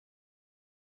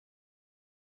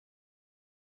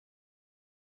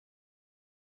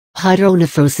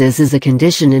Hydronephrosis is a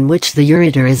condition in which the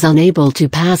ureter is unable to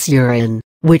pass urine,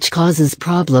 which causes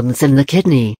problems in the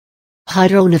kidney.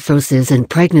 Hydronephrosis in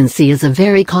pregnancy is a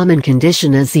very common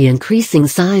condition as the increasing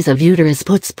size of uterus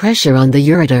puts pressure on the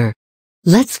ureter.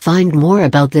 Let's find more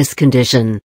about this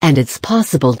condition, and its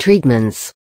possible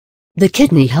treatments. The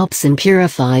kidney helps in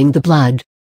purifying the blood.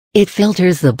 It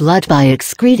filters the blood by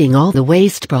excreting all the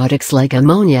waste products like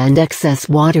ammonia and excess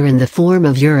water in the form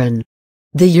of urine.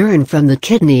 The urine from the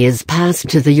kidney is passed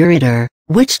to the ureter,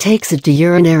 which takes it to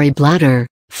urinary bladder,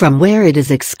 from where it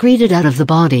is excreted out of the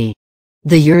body.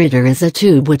 The ureter is a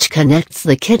tube which connects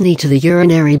the kidney to the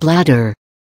urinary bladder.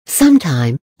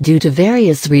 Sometime, due to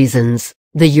various reasons,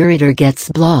 the ureter gets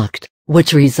blocked,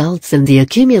 which results in the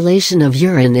accumulation of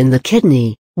urine in the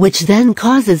kidney, which then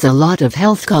causes a lot of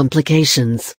health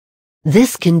complications.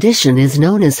 This condition is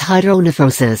known as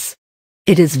hydronephrosis.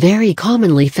 It is very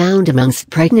commonly found amongst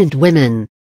pregnant women.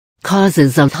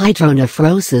 Causes of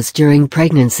hydronephrosis during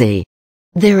pregnancy.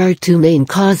 There are two main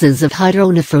causes of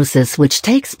hydronephrosis which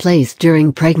takes place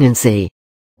during pregnancy.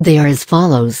 They are as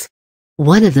follows.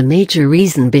 One of the major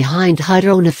reasons behind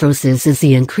hydronephrosis is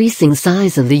the increasing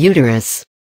size of the uterus.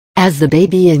 As the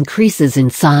baby increases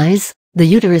in size, the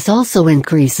uterus also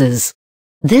increases.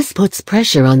 This puts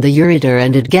pressure on the ureter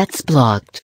and it gets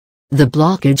blocked. The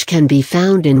blockage can be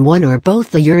found in one or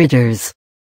both the ureters.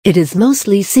 It is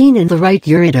mostly seen in the right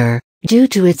ureter, due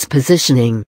to its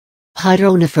positioning.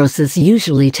 Hydronephrosis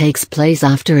usually takes place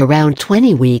after around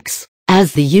 20 weeks,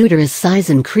 as the uterus size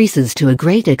increases to a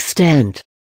great extent.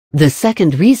 The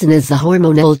second reason is the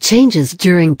hormonal changes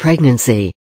during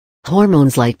pregnancy.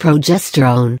 Hormones like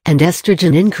progesterone and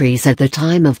estrogen increase at the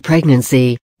time of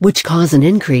pregnancy, which cause an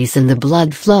increase in the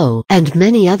blood flow and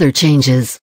many other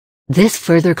changes. This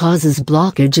further causes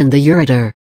blockage in the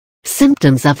ureter.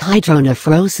 Symptoms of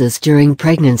hydronephrosis during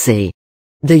pregnancy.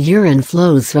 The urine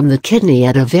flows from the kidney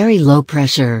at a very low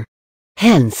pressure.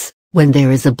 Hence, when there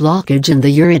is a blockage in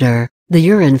the ureter, the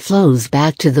urine flows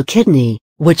back to the kidney,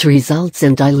 which results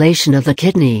in dilation of the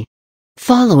kidney.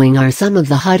 Following are some of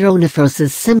the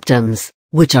hydronephrosis symptoms,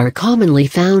 which are commonly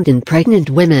found in pregnant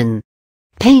women.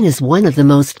 Pain is one of the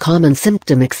most common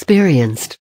symptoms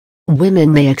experienced.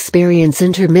 Women may experience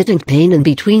intermittent pain in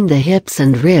between the hips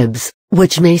and ribs,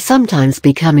 which may sometimes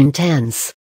become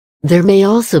intense. There may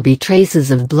also be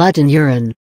traces of blood in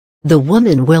urine. The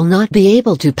woman will not be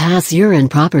able to pass urine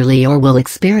properly or will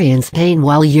experience pain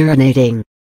while urinating.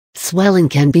 Swelling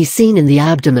can be seen in the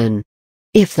abdomen.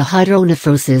 If the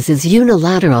hydronephrosis is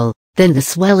unilateral, then the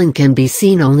swelling can be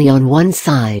seen only on one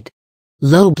side.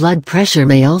 Low blood pressure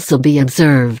may also be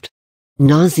observed.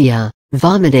 Nausea,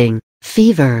 vomiting,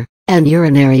 fever, and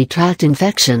urinary tract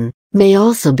infection may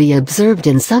also be observed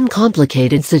in some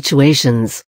complicated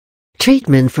situations.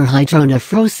 Treatment for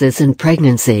hydronephrosis in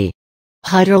pregnancy.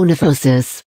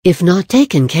 Hydronephrosis, if not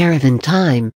taken care of in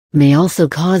time, may also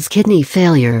cause kidney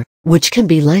failure, which can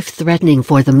be life-threatening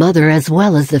for the mother as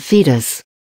well as the fetus.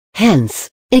 Hence,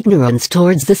 ignorance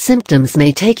towards the symptoms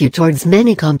may take you towards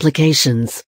many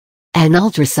complications. An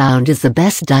ultrasound is the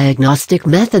best diagnostic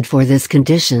method for this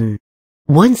condition.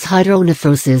 Once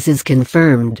hydronephrosis is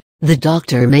confirmed, the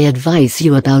doctor may advise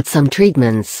you about some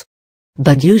treatments.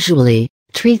 But usually,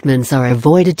 treatments are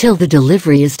avoided till the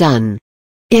delivery is done.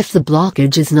 If the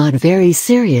blockage is not very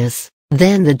serious,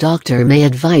 then the doctor may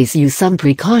advise you some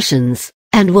precautions,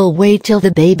 and will wait till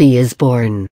the baby is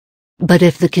born. But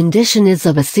if the condition is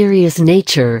of a serious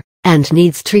nature, and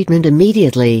needs treatment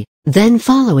immediately, then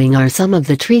following are some of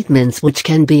the treatments which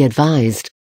can be advised.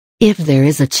 If there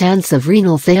is a chance of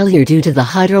renal failure due to the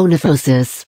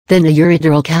hydronephrosis, then a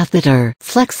ureteral catheter,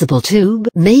 flexible tube,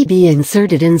 may be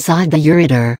inserted inside the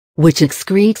ureter, which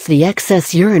excretes the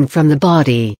excess urine from the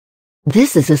body.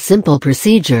 This is a simple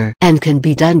procedure and can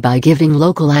be done by giving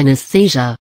local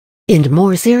anesthesia. In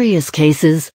more serious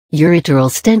cases,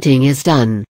 ureteral stenting is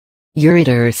done.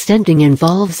 Ureter stenting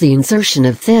involves the insertion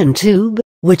of thin tube,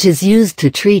 which is used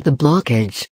to treat the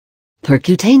blockage.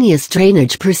 Percutaneous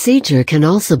drainage procedure can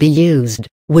also be used,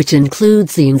 which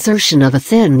includes the insertion of a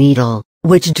thin needle,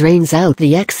 which drains out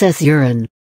the excess urine.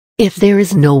 If there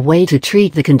is no way to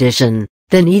treat the condition,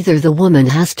 then either the woman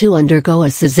has to undergo a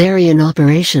cesarean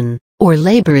operation, or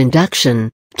labor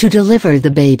induction, to deliver the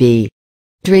baby.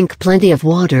 Drink plenty of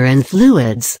water and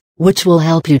fluids, which will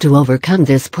help you to overcome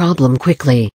this problem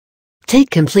quickly.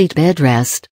 Take complete bed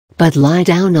rest, but lie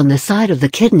down on the side of the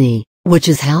kidney, which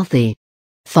is healthy.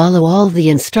 Follow all the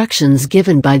instructions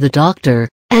given by the doctor,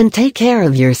 and take care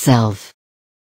of yourself.